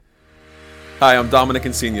Hi, I'm Dominic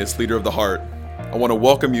Insenius, leader of The Heart. I want to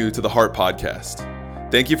welcome you to The Heart Podcast.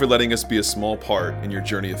 Thank you for letting us be a small part in your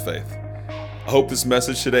journey of faith. I hope this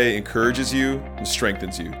message today encourages you and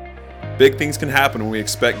strengthens you. Big things can happen when we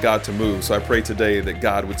expect God to move, so I pray today that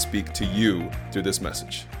God would speak to you through this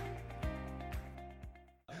message.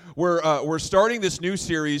 We're starting this new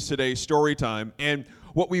series today, Storytime, and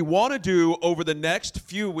what we want to do over the next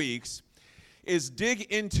few weeks is dig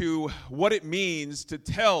into what it means to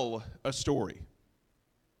tell a story.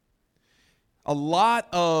 A lot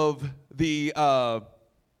of the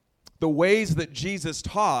ways that Jesus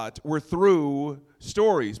taught were through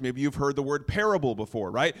stories. Maybe you've heard the word parable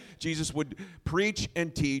before, right? Jesus would preach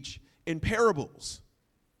and teach in parables.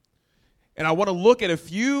 And I want to look at a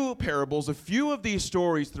few parables, a few of these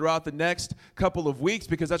stories throughout the next couple of weeks,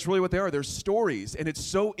 because that's really what they are. They're stories. And it's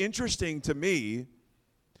so interesting to me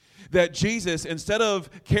that Jesus, instead of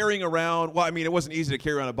carrying around, well, I mean, it wasn't easy to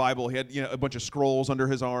carry around a Bible. He had, a bunch of scrolls under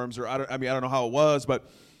his arms, or I don't know how it was, but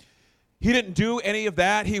he didn't do any of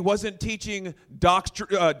that. He wasn't teaching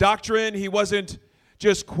doctrine. He wasn't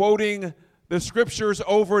just quoting the scriptures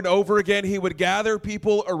over and over again. He would gather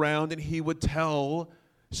people around and he would tell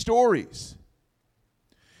stories.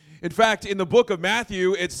 In fact, in the book of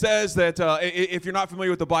Matthew, it says that if you're not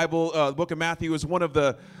familiar with the Bible, the book of Matthew is one of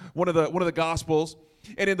the Gospels.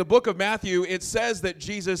 And in the book of Matthew, it says that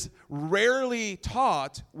Jesus rarely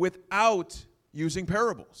taught without using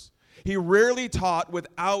parables. He rarely taught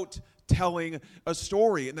without telling a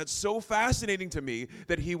story. And that's so fascinating to me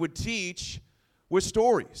that he would teach with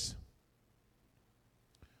stories.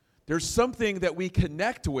 There's something that we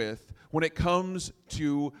connect with when it comes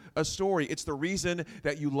to a story. It's the reason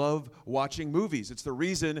that you love watching movies. It's the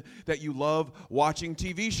reason that you love watching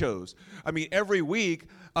TV shows. I mean, every week,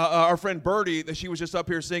 our friend Birdie, that she was just up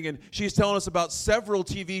here singing, she's telling us about several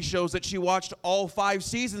TV shows that she watched all 5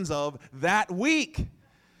 seasons of that week.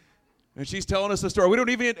 And she's telling us the story. We don't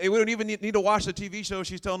even need to watch the TV show.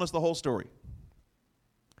 She's telling us the whole story.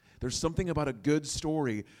 There's something about a good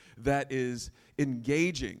story that is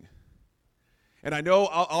engaging. And I know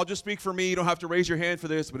I'll just speak for me. You don't have to raise your hand for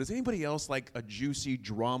this, but is anybody else like a juicy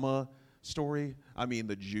drama story? I mean,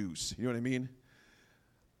 the juice. You know what I mean?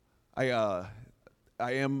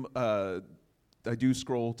 I do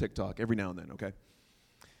scroll TikTok every now and then, okay?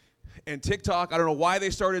 And TikTok, I don't know why they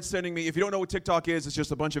started sending me. If you don't know what TikTok is, it's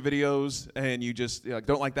just a bunch of videos, and you just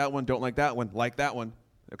don't like that one, don't like that one, like that one.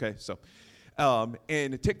 Okay, so.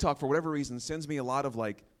 And TikTok, for whatever reason, sends me a lot of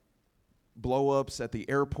like blow-ups at the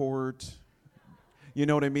airport. You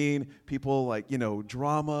know what I mean? People like,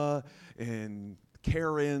 drama and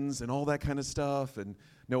Karens and all that kind of stuff. And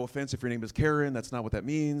no offense if your name is Karen, that's not what that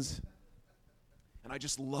means. And I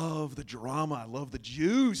just love the drama. I love the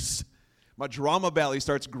juice. My drama belly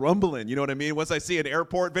starts grumbling. You know what I mean? Once I see an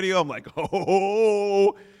airport video, I'm like,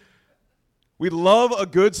 oh. We love a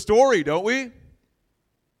good story, don't we?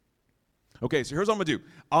 Okay, so here's what I'm going to do.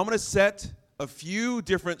 I'm going to set a few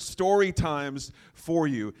different story times for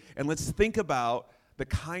you. And let's think about the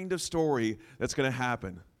kind of story that's going to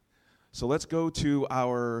happen. So let's go to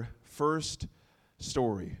our first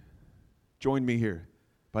story. Join me here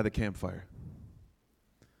by the campfire.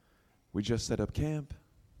 We just set up camp.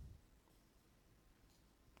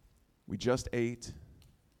 We just ate.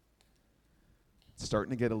 It's starting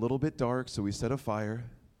to get a little bit dark, so we set a fire.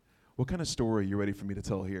 What kind of story are you ready for me to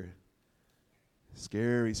tell here?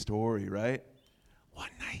 Scary story, right? One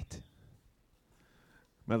night.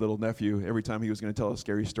 My little nephew, every time he was going to tell a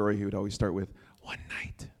scary story, he would always start with, one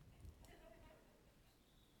night.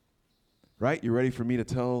 Right? You ready for me to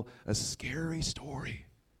tell a scary story?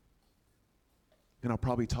 And I'll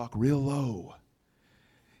probably talk real low.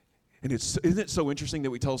 And isn't it so interesting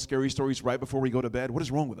that we tell scary stories right before we go to bed? What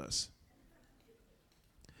is wrong with us?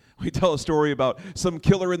 We tell a story about some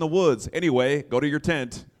killer in the woods. Anyway, go to your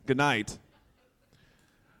tent. Good night.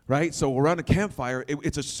 Right? So around a campfire,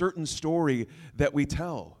 it's a certain story that we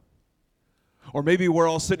tell. Or maybe we're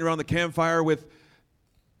all sitting around the campfire with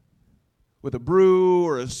a brew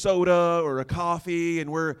or a soda or a coffee,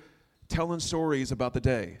 and we're telling stories about the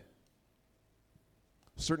day.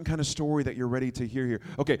 A certain kind of story that you're ready to hear here.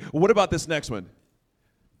 Okay, well, what about this next one?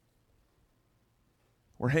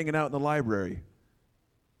 We're hanging out in the library.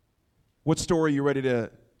 What story are you ready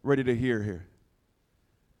to hear here?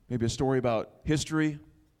 Maybe a story about history.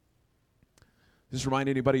 Does this remind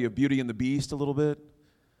anybody of Beauty and the Beast a little bit?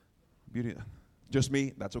 Just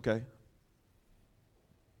me? That's okay.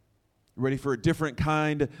 Ready for a different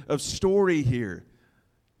kind of story here?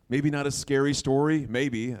 Maybe not a scary story,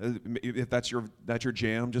 maybe, if that's your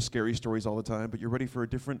jam, just scary stories all the time, but you're ready for a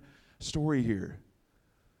different story here.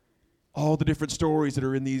 All the different stories that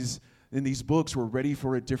are in these in these books, we're ready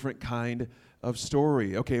for a different kind of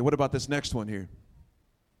story. Okay, what about this next one here?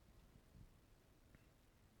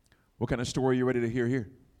 What kind of story are you ready to hear here?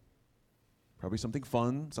 Probably something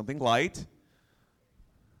fun, something light.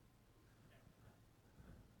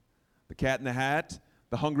 The Cat in the Hat,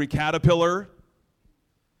 The Hungry Caterpillar.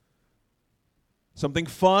 Something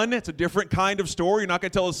fun. It's a different kind of story. You're not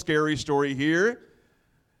going to tell a scary story here.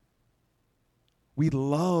 We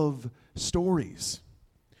love stories.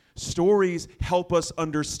 Stories help us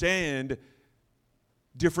understand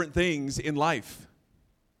different things in life.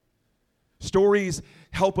 Stories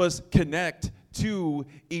help us connect to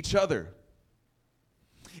each other.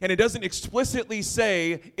 And it doesn't explicitly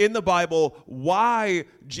say in the Bible why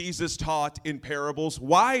Jesus taught in parables,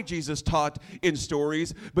 why Jesus taught in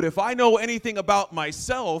stories. But if I know anything about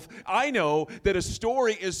myself, I know that a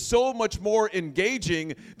story is so much more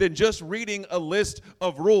engaging than just reading a list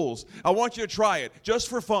of rules. I want you to try it, just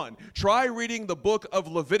for fun. Try reading the book of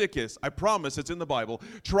Leviticus. I promise it's in the Bible.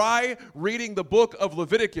 Try reading the book of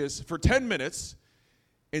Leviticus for 10 minutes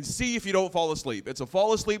and see if you don't fall asleep. It's a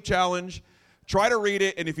fall asleep challenge. Try to read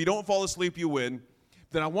it, and if you don't fall asleep, you win.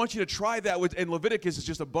 Then I want you to try that with, and Leviticus is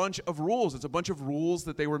just a bunch of rules. It's a bunch of rules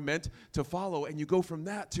that they were meant to follow, and you go from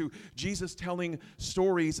that to Jesus telling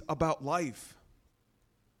stories about life,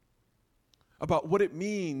 about what it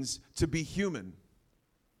means to be human.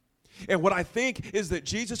 And what I think is that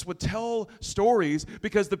Jesus would tell stories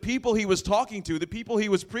because the people he was talking to, the people he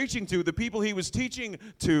was preaching to, the people he was teaching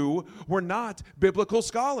to were not biblical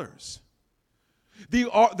scholars.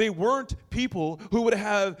 They weren't people who would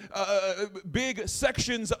have big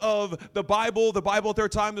sections of the Bible at their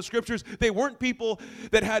time, the Scriptures. They weren't people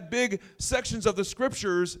that had big sections of the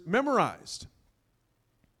Scriptures memorized.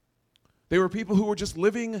 They were people who were just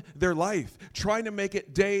living their life, trying to make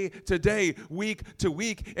it day to day, week to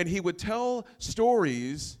week. And he would tell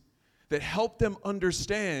stories that helped them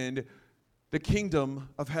understand the kingdom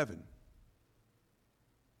of heaven.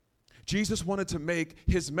 Jesus wanted to make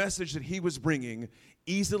his message that he was bringing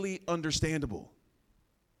easily understandable.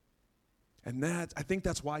 And I think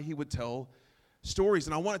that's why he would tell stories.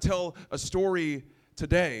 And I want to tell a story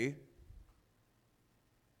today.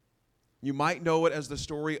 You might know it as the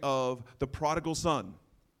story of the prodigal son.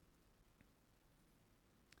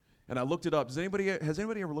 And I looked it up. Has anybody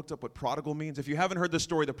ever looked up what prodigal means? If you haven't heard this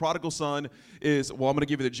story, the prodigal son is, well, I'm going to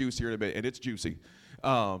give you the juice here in a bit, and it's juicy.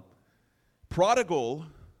 The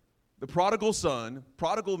prodigal son,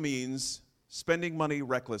 prodigal means spending money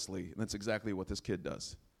recklessly, and that's exactly what this kid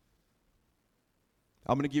does.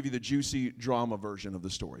 I'm going to give you the juicy drama version of the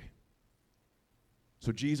story.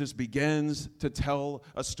 So Jesus begins to tell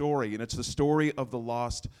a story, and it's the story of the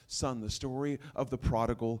lost son, the story of the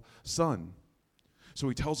prodigal son. So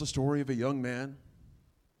he tells a story of a young man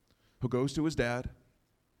who goes to his dad.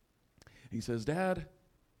 He says, "Dad,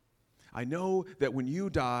 I know that when you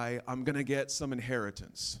die, I'm going to get some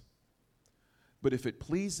inheritance. But if it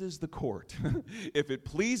pleases the court, if it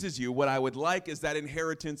pleases you, what I would like is that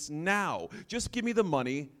inheritance now. Just give me the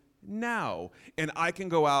money now. And I can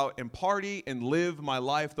go out and party and live my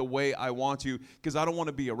life the way I want to, because I don't want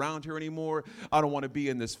to be around here anymore. I don't want to be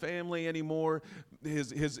in this family anymore."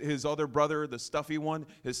 His other brother, the stuffy one,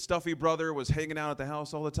 his stuffy brother was hanging out at the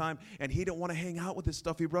house all the time, and he didn't want to hang out with his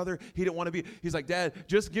stuffy brother. He didn't want to be. He's like, "Dad,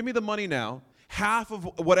 just give me the money now. Half of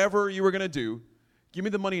whatever you were going to do. Give me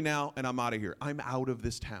the money now, and I'm out of here. I'm out of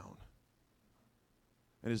this town."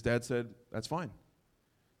 And his dad said, "That's fine.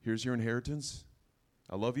 Here's your inheritance.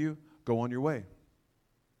 I love you. Go on your way."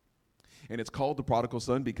 And it's called the prodigal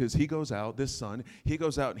son because he goes out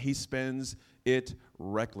and he spends it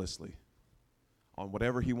recklessly on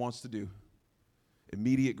whatever he wants to do.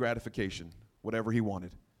 Immediate gratification, whatever he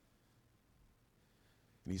wanted.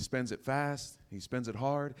 And he spends it fast, he spends it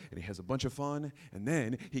hard, and he has a bunch of fun, and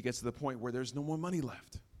then he gets to the point where there's no more money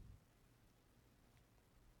left.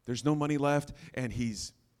 There's no money left, and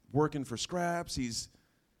he's working for scraps, he's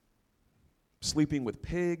sleeping with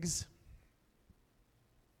pigs.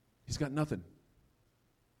 He's got nothing.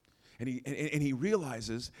 And he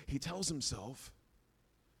realizes, he tells himself,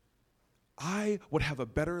 I would have a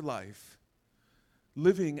better life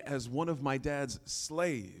living as one of my dad's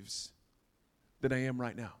slaves than I am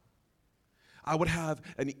right now. I would have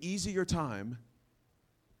an easier time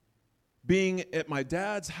being at my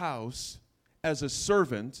dad's house as a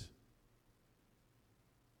servant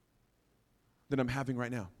than I'm having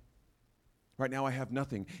right now. Right now I have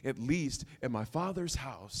nothing. At least at my father's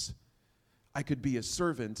house, I could be a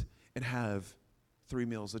servant and have 3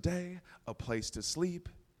 meals a day, a place to sleep.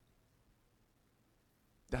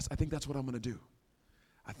 I think that's what I'm going to do.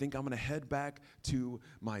 I think I'm going to head back to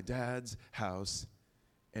my dad's house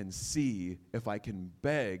and see if I can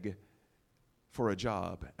beg for a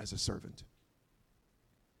job as a servant.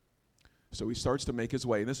 So he starts to make his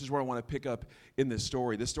way. And this is where I want to pick up in this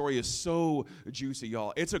story. This story is so juicy,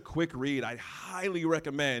 y'all. It's a quick read. I highly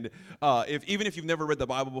recommend, even if you've never read the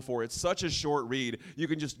Bible before, it's such a short read. You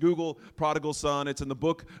can just Google Prodigal Son. It's in the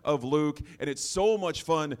book of Luke, and it's so much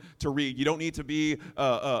fun to read. You don't need to be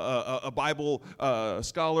a Bible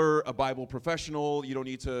scholar, a Bible professional. You don't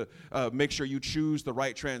need to make sure you choose the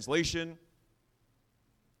right translation.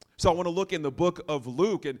 So I want to look in the book of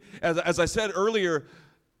Luke. And as I said earlier,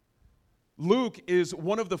 Luke is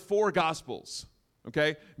one of the four Gospels,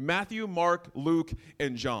 okay? Matthew, Mark, Luke,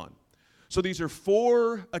 and John. So these are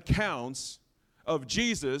four accounts of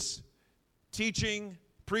Jesus teaching,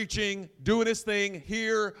 preaching, doing his thing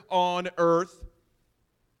here on earth,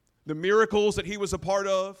 the miracles that he was a part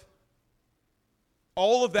of.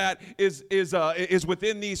 All of that is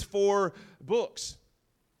within these four books.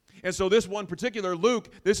 And so this one particular, Luke,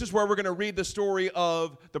 this is where we're going to read the story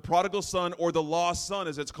of the prodigal son, or the lost son,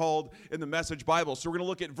 as it's called in the Message Bible. So we're going to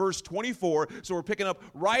look at verse 24. So we're picking up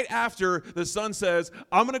right after the son says,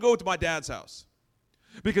 I'm going to go to my dad's house.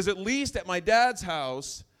 Because at least at my dad's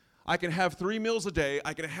house, I can have 3 meals a day.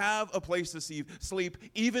 I can have a place to sleep,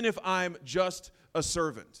 even if I'm just a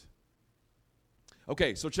servant.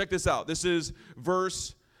 Okay, so check this out. This is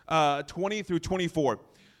verse 20 through 24.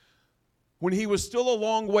 When he was still a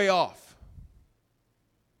long way off,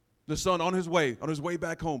 the son on his way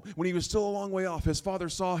back home, when he was still a long way off, his father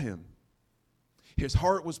saw him. His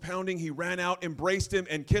heart was pounding. He ran out, embraced him,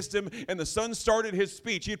 and kissed him, and the son started his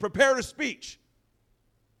speech. He had prepared a speech.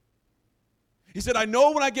 He said, I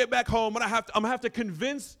know when I get back home, I'm going to have to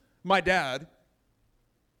convince my dad.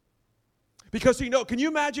 Because can you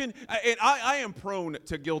imagine, and I am prone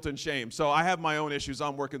to guilt and shame, so I have my own issues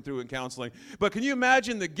I'm working through in counseling, but can you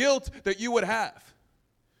imagine the guilt that you would have?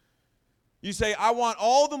 You say, I want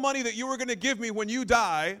all the money that you were going to give me when you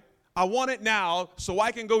die, I want it now so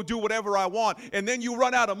I can go do whatever I want, and then you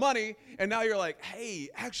run out of money, and now you're like, hey,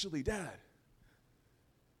 actually, Dad,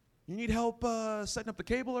 you need help setting up the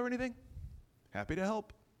cable or anything? Happy to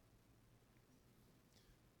help.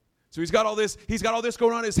 So he's got all this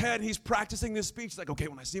going on in his head, and he's practicing this speech. He's like, okay,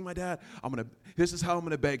 when I see my dad, this is how I'm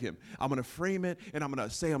gonna beg him. I'm gonna frame it, and I'm gonna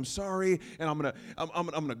say I'm sorry, and I'm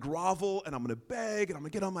gonna grovel, and I'm gonna beg, and I'm gonna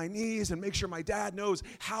get on my knees and make sure my dad knows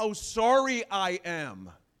how sorry I am.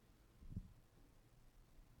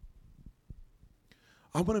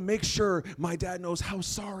 I'm gonna make sure my dad knows how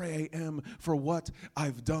sorry I am for what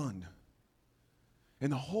I've done.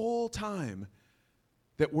 And the whole time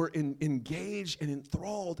that we're engaged and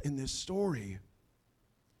enthralled in this story,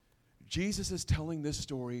 Jesus is telling this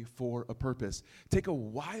story for a purpose. Take a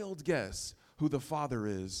wild guess who the father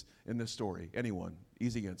is in this story. Anyone?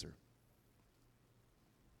 Easy answer.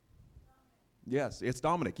 Yes, it's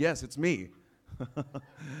Dominic. Yes, it's me.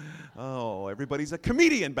 Oh, everybody's a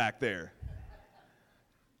comedian back there.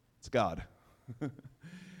 It's God.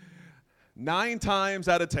 9 times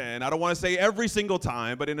out of 10, I don't want to say every single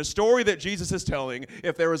time, but in a story that Jesus is telling,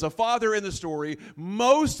 if there is a father in the story,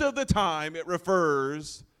 most of the time it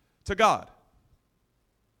refers to God.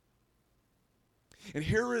 And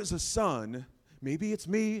here is a son, maybe it's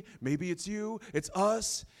me, maybe it's you, it's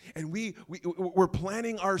us, and we're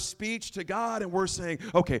planning our speech to God, and we're saying,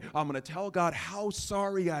 okay, I'm going to tell God how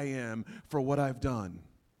sorry I am for what I've done.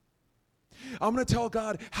 I'm going to tell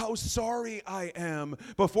God how sorry I am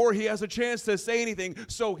before he has a chance to say anything,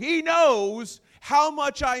 so he knows how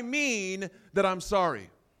much I mean that I'm sorry.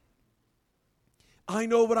 I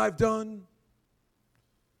know what I've done.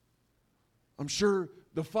 I'm sure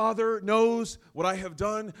the Father knows what I have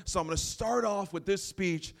done, so I'm going to start off with this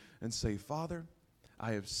speech and say, Father,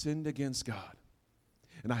 I have sinned against God,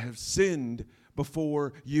 and I have sinned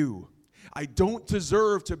before you. I don't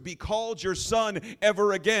deserve to be called your son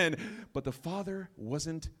ever again. But the father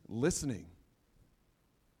wasn't listening.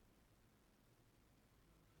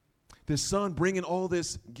 This son, bringing all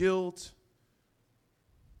this guilt,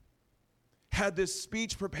 had this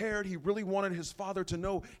speech prepared. He really wanted his father to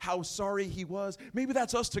know how sorry he was. Maybe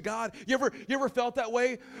that's us to God. You ever felt that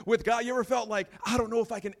way with God? You ever felt like, I don't know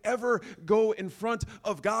if I can ever go in front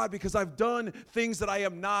of God because I've done things that I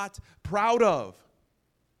am not proud of?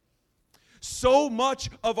 So much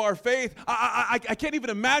of our faith, I can't even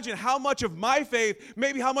imagine how much of my faith,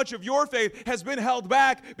 maybe how much of your faith has been held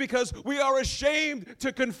back because we are ashamed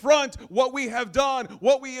to confront what we have done,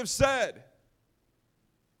 what we have said.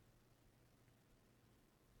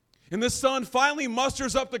 And this son finally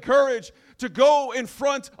musters up the courage to go in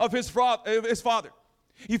front of his father.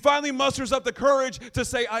 He finally musters up the courage to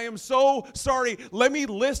say, I am so sorry. Let me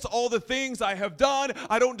list all the things I have done.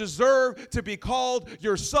 I don't deserve to be called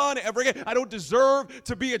your son ever again. I don't deserve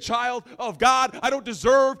to be a child of God. I don't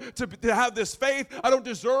deserve to have this faith. I don't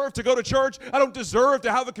deserve to go to church. I don't deserve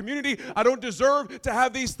to have a community. I don't deserve to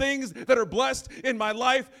have these things that are blessed in my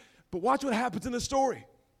life. But watch what happens in the story.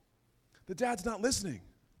 The dad's not listening.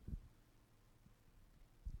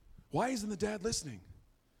 Why isn't the dad listening?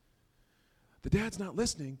 The dad's not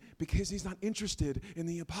listening because he's not interested in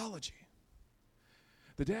the apology.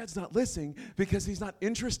 The dad's not listening because he's not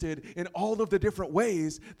interested in all of the different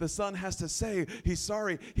ways the son has to say he's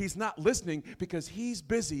sorry. He's not listening because he's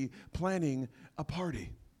busy planning a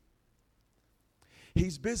party.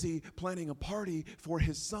 He's busy planning a party for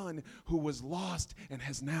his son who was lost and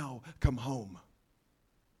has now come home.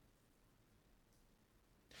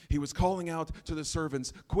 He was calling out to the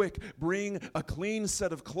servants, quick, bring a clean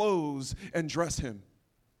set of clothes and dress him.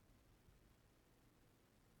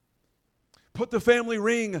 Put the family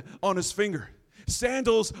ring on his finger,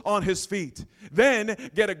 sandals on his feet. Then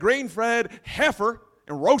get a grain-fed heifer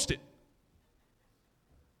and roast it.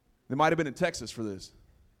 They might have been in Texas for this.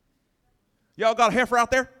 Y'all got a heifer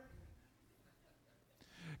out there?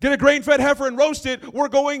 Get a grain-fed heifer and roast it. We're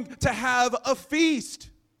going to have a feast.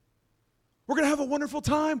 We're going to have a wonderful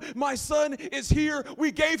time. My son is here.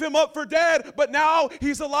 We gave him up for dead, but now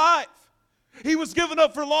he's alive. He was given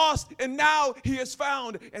up for lost, and now he is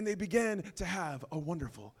found. And they began to have a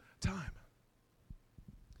wonderful time.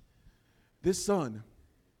 This son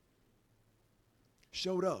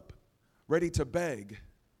showed up ready to beg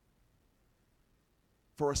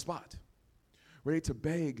for a spot. Ready to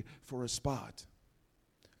beg for a spot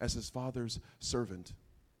as his father's servant.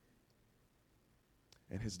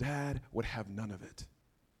 And his dad would have none of it.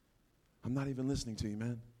 I'm not even listening to you,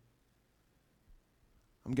 man.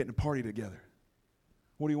 I'm getting a party together.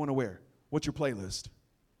 What do you want to wear? What's your playlist?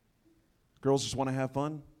 Girls just want to have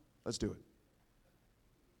fun? Let's do it.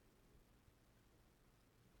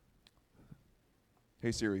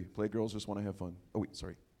 Hey Siri, play Girls Just Want to Have Fun. Oh wait,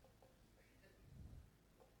 sorry.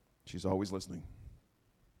 She's always listening.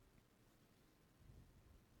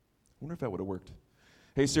 I wonder if that would have worked.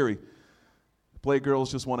 Hey Siri, play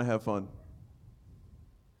Girls Just Want to Have Fun. I'll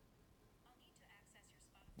need to access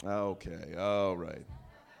your spot. Okay, all right.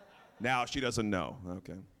 Now she doesn't know.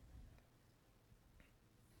 Okay.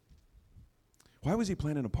 Why was he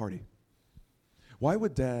planning a party? Why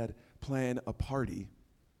would dad plan a party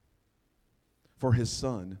for his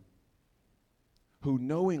son who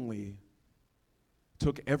knowingly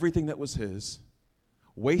took everything that was his,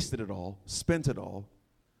 wasted it all, spent it all?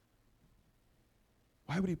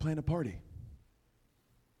 Why would he plan a party?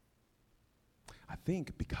 I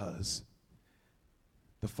think because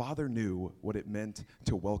the father knew what it meant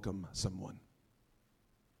to welcome someone.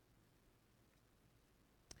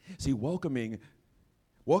 See, welcoming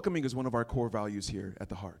is one of our core values here at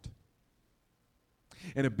the Heart.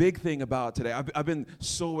 And a big thing about today, I've been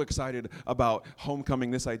so excited about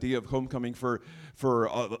homecoming, this idea of homecoming for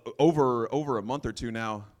over a month or two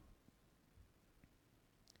now.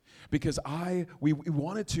 Because we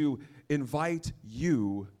wanted to invite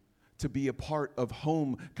you to be a part of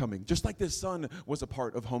homecoming, just like this son was a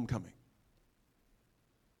part of homecoming.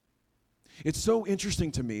 It's so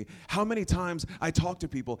interesting to me how many times I talk to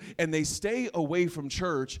people and they stay away from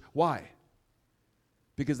church. Why?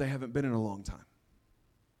 Because they haven't been in a long time.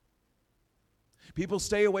 People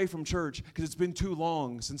stay away from church because it's been too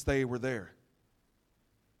long since they were there.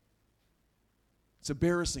 It's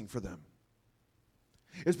embarrassing for them.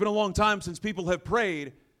 It's been a long time since people have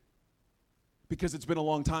prayed because it's been a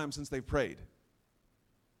long time since they've prayed.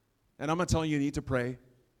 And I'm not telling you need to pray.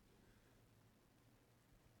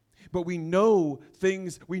 But we know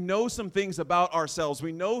some things about ourselves.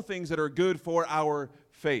 We know things that are good for our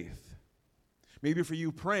faith. Maybe for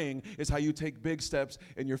you, praying is how you take big steps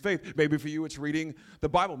in your faith. Maybe for you, it's reading the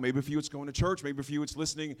Bible. Maybe for you, it's going to church. Maybe for you, it's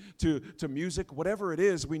listening to music. Whatever it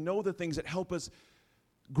is, we know the things that help us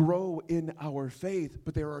grow in our faith.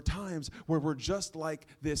 But there are times where we're just like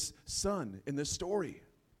this son in this story.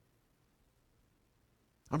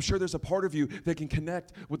 I'm sure there's a part of you that can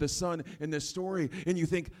connect with the son in this story, and you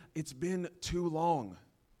think, it's been too long.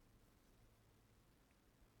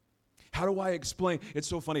 How do I explain? It's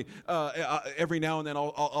so funny. Every now and then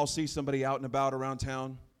I'll see somebody out and about around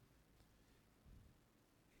town,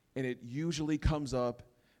 and it usually comes up,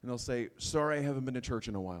 and they'll say, sorry, I haven't been to church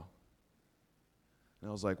in a while. And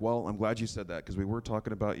I was like, well, I'm glad you said that, because we were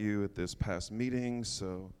talking about you at this past meeting,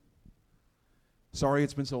 so sorry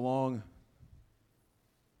it's been so long.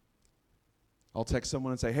 I'll text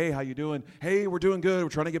someone and say, hey, how you doing? Hey, we're doing good. We're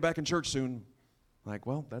trying to get back in church soon. Like,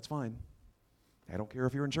 well, that's fine. I don't care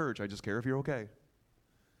if you're in church. I just care if you're okay.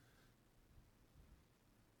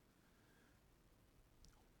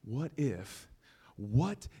 What if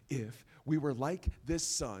we were like this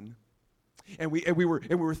son, and we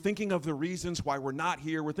were thinking of the reasons why we're not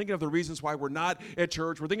here. We're thinking of the reasons why we're not at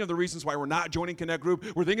church. We're thinking of the reasons why we're not joining Connect Group.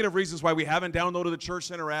 We're thinking of reasons why we haven't downloaded the Church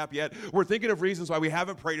Center app yet. We're thinking of reasons why we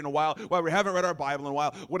haven't prayed in a while, why we haven't read our Bible in a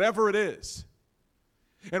while, whatever it is.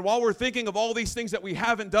 And while we're thinking of all these things that we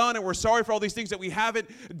haven't done, and we're sorry for all these things that we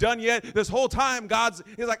haven't done yet, this whole time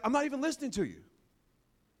He's like, I'm not even listening to you.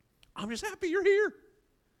 I'm just happy you're here.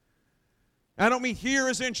 I don't mean here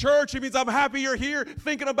as in church. It means I'm happy you're here,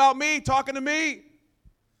 thinking about me, talking to me.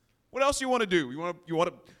 What else you want to do? You want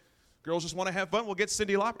to? Girls just want to have fun. We'll get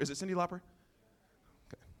Cyndi Lauper. Is it Cyndi Lauper?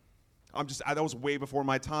 Okay. That was way before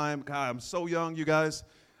my time. God, I'm so young, you guys.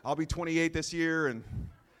 I'll be 28 this year, and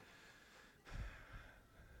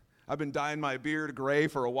I've been dyeing my beard gray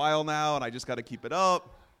for a while now, and I just got to keep it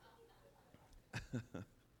up.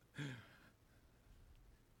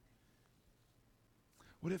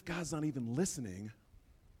 What if God's not even listening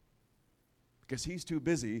because he's too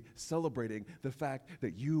busy celebrating the fact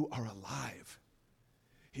that you are alive?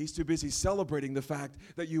 He's too busy celebrating the fact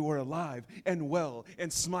that you are alive and well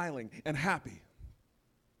and smiling and happy.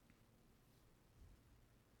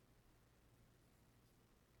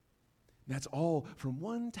 That's all from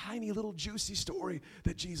one tiny little juicy story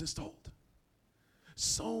that Jesus told.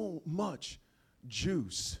 So much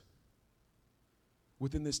juice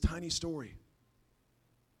within this tiny story.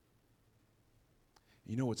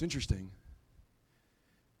 You know what's interesting?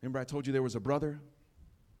 Remember I told you there was a brother?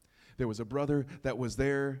 There was a brother that was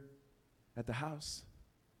there at the house.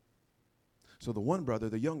 So the one brother,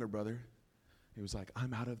 the younger brother, he was like,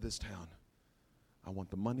 I'm out of this town. I want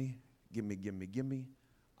the money. Give me.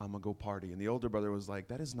 I'm going to go party. And the older brother was like,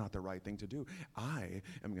 that is not the right thing to do. I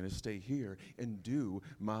am going to stay here and do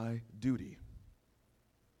my duty.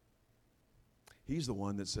 He's the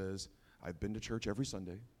one that says, I've been to church every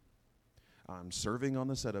Sunday. I'm serving on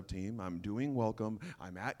the setup team. I'm doing welcome.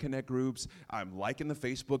 I'm at Connect Groups. I'm liking the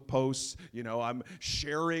Facebook posts. I'm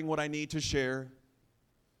sharing what I need to share.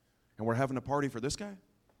 And we're having a party for this guy?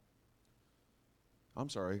 I'm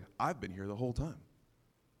sorry. I've been here the whole time.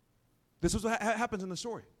 This is what happens in the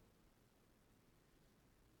story.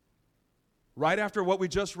 Right after what we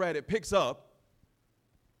just read, it picks up.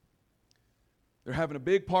 They're having a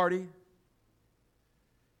big party.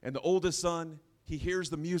 And the oldest son, he hears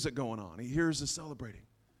the music going on. He hears the celebrating.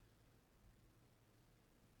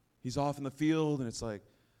 He's off in the field, and it's like,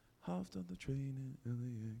 hopped on the train at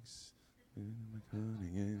LAX.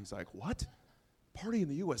 And he's like, what? Party in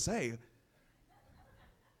the USA?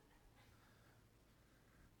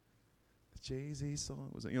 The Jay-Z song?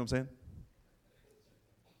 Was it, you know what I'm saying?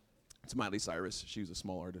 It's Miley Cyrus. She was a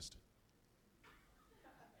small artist.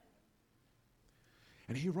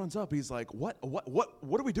 And he runs up. He's like, what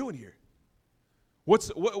are we doing here? What's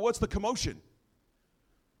the commotion?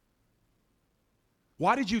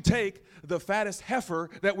 Why did you take the fattest heifer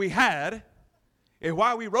that we had, and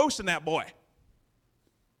why are we roasting that boy?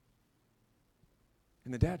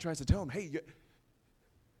 And the dad tries to tell him, hey,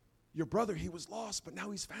 your brother, he was lost, but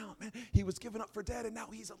now he's found. Man, he was given up for dead, and now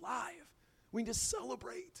he's alive. We need to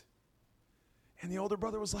celebrate. And the older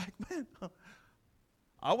brother was like, man,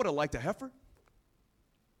 I would have liked a heifer.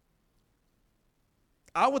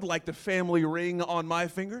 I would like the family ring on my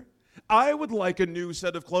finger. I would like a new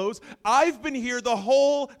set of clothes. I've been here the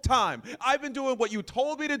whole time. I've been doing what you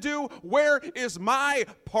told me to do. Where is my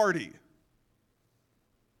party?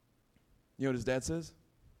 You know what his dad says?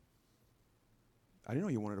 I didn't know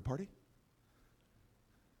you wanted a party.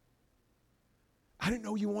 I didn't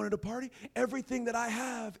know you wanted a party. Everything that I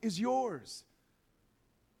have is yours.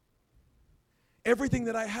 Everything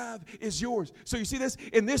that I have is yours. So you see this?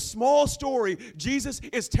 In this small story, Jesus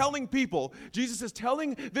is telling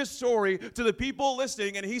this story to the people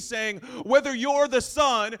listening, and he's saying, whether you're the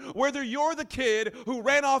son, whether you're the kid who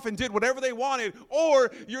ran off and did whatever they wanted, or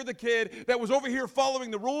you're the kid that was over here following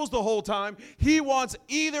the rules the whole time, he wants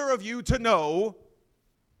either of you to know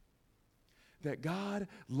that God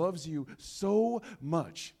loves you so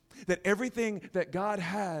much that everything that God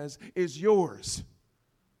has is yours.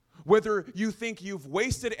 Whether you think you've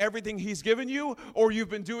wasted everything he's given you or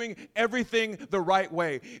you've been doing everything the right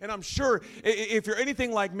way. And I'm sure if you're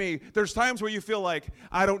anything like me, there's times where you feel like,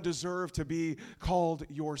 I don't deserve to be called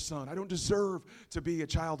your son. I don't deserve to be a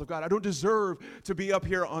child of God. I don't deserve to be up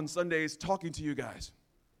here on Sundays talking to you guys.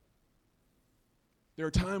 There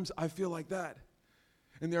are times I feel like that.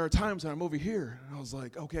 And there are times that I'm over here and I was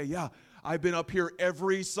like, okay, yeah, I've been up here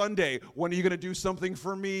every Sunday. When are you going to do something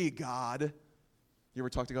for me, God? You ever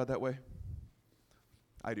talk to God that way?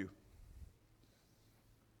 I do.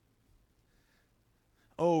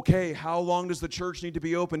 Okay, how long does the church need to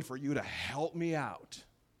be open for you to help me out?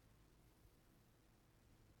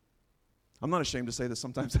 I'm not ashamed to say this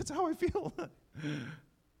sometimes. That's how I feel. But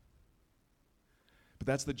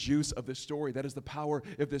that's the juice of this story. That is the power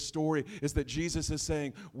of this story, is that Jesus is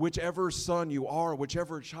saying, whichever son you are,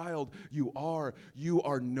 whichever child you are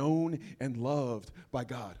known and loved by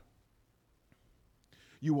God.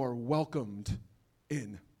 You are welcomed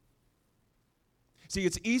in. See,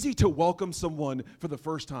 it's easy to welcome someone for the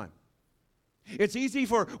first time. It's easy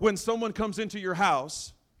for when someone comes into your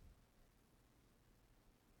house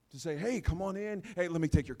to say, hey, come on in. Hey, let me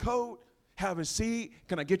take your coat. Have a seat.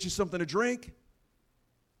 Can I get you something to drink?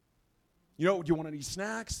 You know, do you want any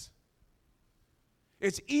snacks?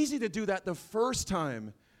 It's easy to do that the first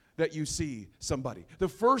time that you see somebody, the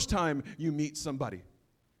first time you meet somebody.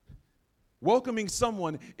 Welcoming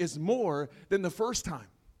someone is more than the first time.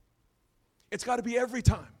 It's got to be every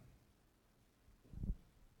time.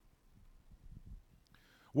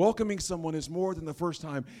 Welcoming someone is more than the first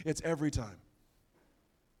time. It's every time.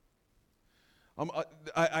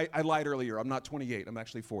 I lied earlier. I'm not 28. I'm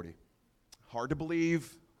actually 40. Hard to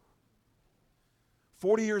believe.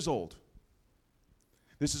 40 years old.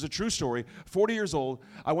 This is a true story. 40 years old.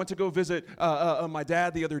 I went to go visit my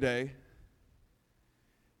dad the other day.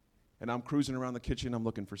 And I'm cruising around the kitchen. I'm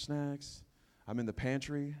looking for snacks. I'm in the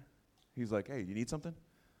pantry. He's like, hey, you need something?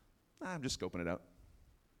 I'm just scoping it out.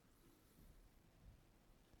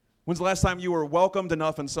 When's the last time you were welcomed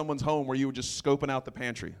enough in someone's home where you were just scoping out the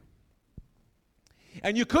pantry?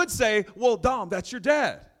 And you could say, well, Dom, that's your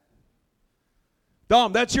dad.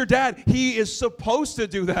 Dom, that's your dad. He is supposed to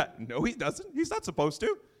do that. No, he doesn't. He's not supposed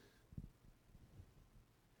to.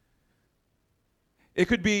 It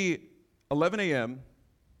could be 11 a.m.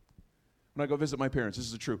 when I go visit my parents.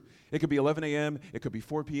 This is true. It could be 11 a.m. It could be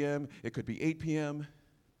 4 p.m. It could be 8 p.m.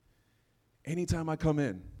 Anytime I come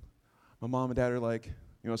in, my mom and dad are like,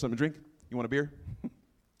 you want something to drink? You want a beer?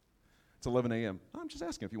 It's 11 a.m. I'm just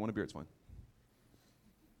asking if you want a beer. It's fine.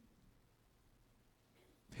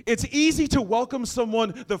 It's easy to welcome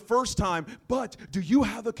someone the first time, but do you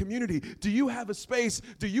have a community? Do you have a space?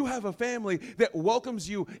 Do you have a family that welcomes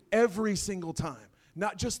you every single time,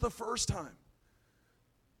 not just the first time?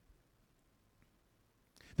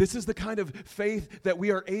 This is the kind of faith that we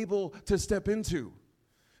are able to step into.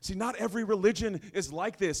 See, not every religion is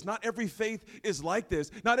like this. Not every faith is like this.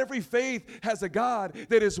 Not every faith has a God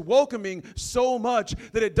that is welcoming so much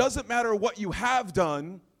that it doesn't matter what you have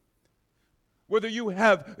done, whether you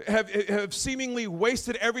have seemingly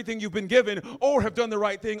wasted everything you've been given or have done the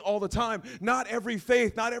right thing all the time. Not every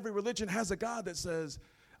faith, not every religion has a God that says,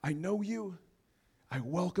 I know you, I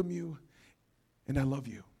welcome you, and I love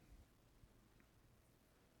you.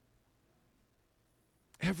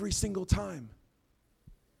 Every single time.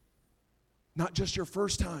 Not just your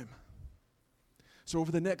first time. So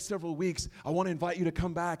over the next several weeks, I want to invite you to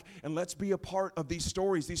come back and let's be a part of these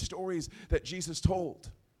stories that Jesus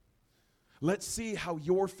told. Let's see how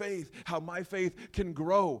your faith, how my faith can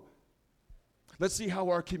grow. Let's see how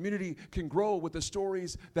our community can grow with the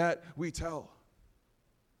stories that we tell.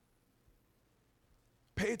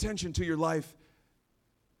 Pay attention to your life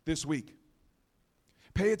this week.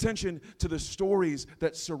 Pay attention to the stories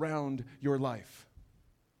that surround your life.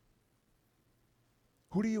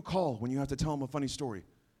 Who do you call when you have to tell them a funny story?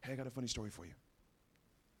 Hey, I got a funny story for you.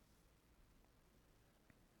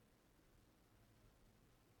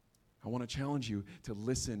 I want to challenge you to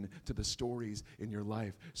listen to the stories in your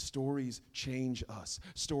life. Stories change us.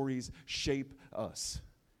 Stories shape us.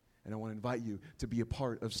 And I want to invite you to be a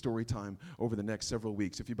part of story time over the next several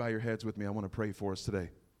weeks. If you bow your heads with me, I want to pray for us today.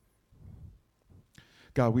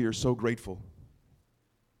 God, we are so grateful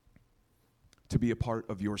to be a part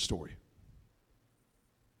of your story.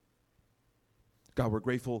 God, we're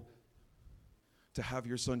grateful to have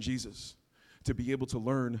your son Jesus, to be able to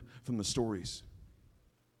learn from the stories.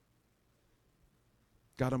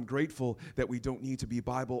 God, I'm grateful that we don't need to be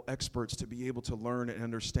Bible experts to be able to learn and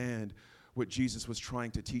understand what Jesus was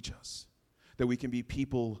trying to teach us. That we can be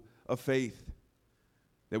people of faith.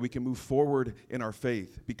 That we can move forward in our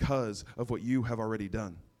faith because of what you have already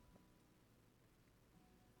done.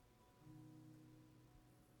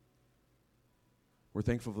 We're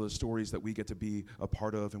thankful for the stories that we get to be a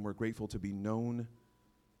part of, and we're grateful to be known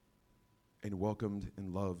and welcomed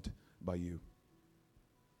and loved by you.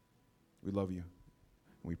 We love you.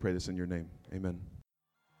 And we pray this in your name. Amen.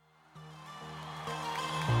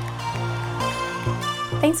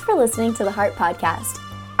 Thanks for listening to the Heart Podcast.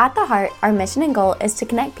 At the Heart, our mission and goal is to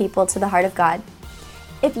connect people to the heart of God.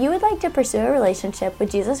 If you would like to pursue a relationship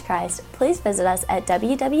with Jesus Christ, please visit us at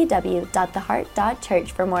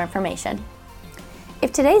www.theheart.church for more information.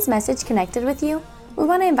 If today's message connected with you, we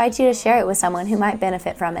want to invite you to share it with someone who might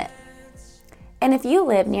benefit from it. And if you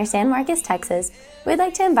live near San Marcos, Texas, we'd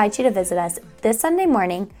like to invite you to visit us this Sunday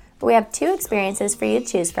morning, where we have 2 experiences for you to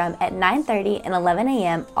choose from at 9:30 and 11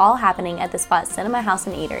 a.m., all happening at the Spot Cinema House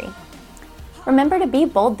and Eatery. Remember to be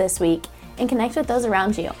bold this week and connect with those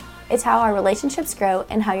around you. It's how our relationships grow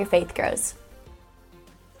and how your faith grows.